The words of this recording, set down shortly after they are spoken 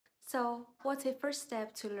So, what's the first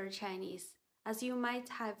step to learn Chinese? As you might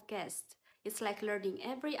have guessed, it's like learning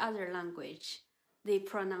every other language, the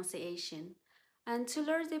pronunciation. And to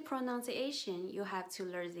learn the pronunciation, you have to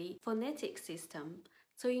learn the phonetic system.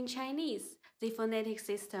 So in Chinese, the phonetic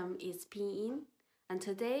system is Pinyin. And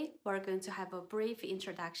today, we're going to have a brief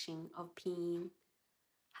introduction of Pinyin.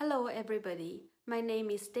 Hello everybody, my name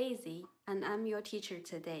is Daisy, and I'm your teacher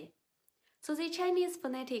today. So the Chinese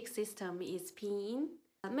phonetic system is Pinyin.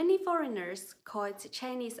 Many foreigners call it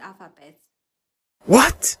Chinese alphabet.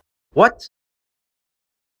 What? What?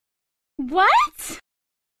 What?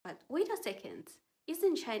 But wait a second,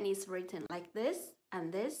 isn't Chinese written like this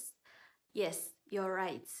and this? Yes, you're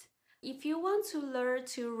right. If you want to learn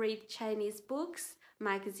to read Chinese books,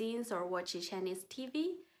 magazines, or watch Chinese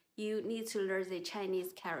TV, you need to learn the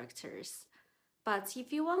Chinese characters. But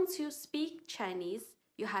if you want to speak Chinese,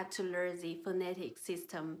 you have to learn the phonetic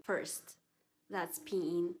system first. That's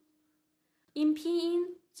Pinyin. In Pinyin,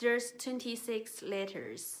 there's 26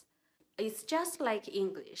 letters. It's just like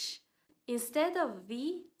English. Instead of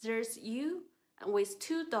V, there's U with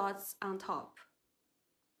 2 dots on top.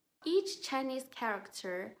 Each Chinese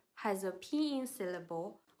character has a Pinyin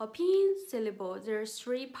syllable. A Pinyin syllable, there are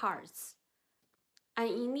 3 parts: an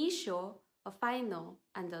initial, a final,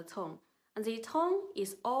 and a tone. And the tone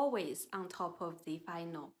is always on top of the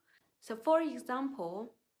final. So for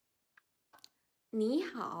example, 你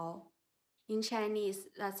好, in Chinese,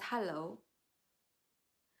 that's hello.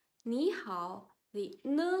 你好, the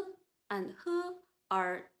N and H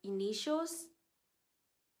are initials.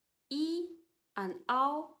 E and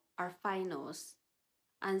Ao are finals.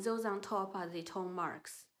 And those on top are the tone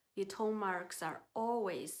marks. The tone marks are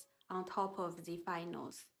always on top of the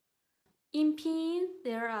finals. In Pinyin,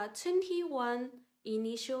 there are 21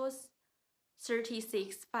 initials,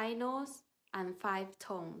 36 finals, and 5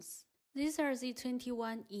 tones. These are the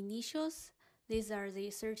 21 initials, these are the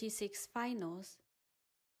 36 finals,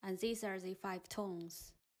 and these are the 5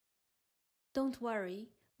 tones. Don't worry,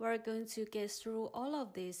 we're going to get through all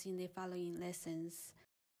of this in the following lessons.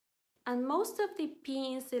 And most of the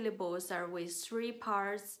Pinyin syllables are with 3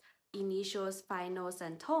 parts, initials, finals,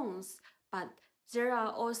 and tones, but there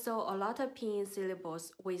are also a lot of Pinyin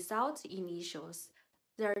syllables without initials.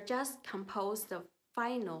 They're just composed of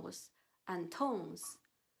finals and tones.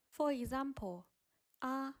 For example,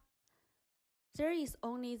 a. There is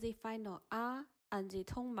only the final a and the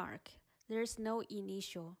tone mark. There's no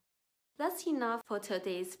initial. That's enough for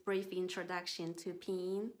today's brief introduction to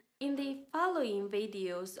Pinyin. In the following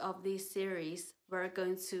videos of this series, we're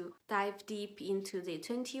going to dive deep into the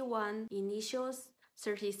 21 initials,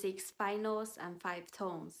 36 finals, and 5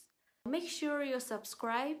 tones. Make sure you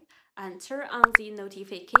subscribe and turn on the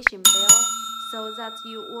notification bell so that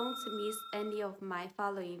you won't miss any of my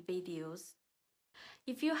following videos.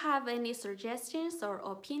 If you have any suggestions or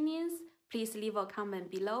opinions, please leave a comment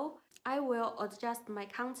below. I will adjust my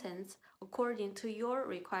content according to your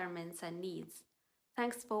requirements and needs.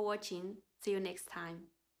 Thanks for watching. See you next time.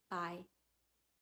 Bye.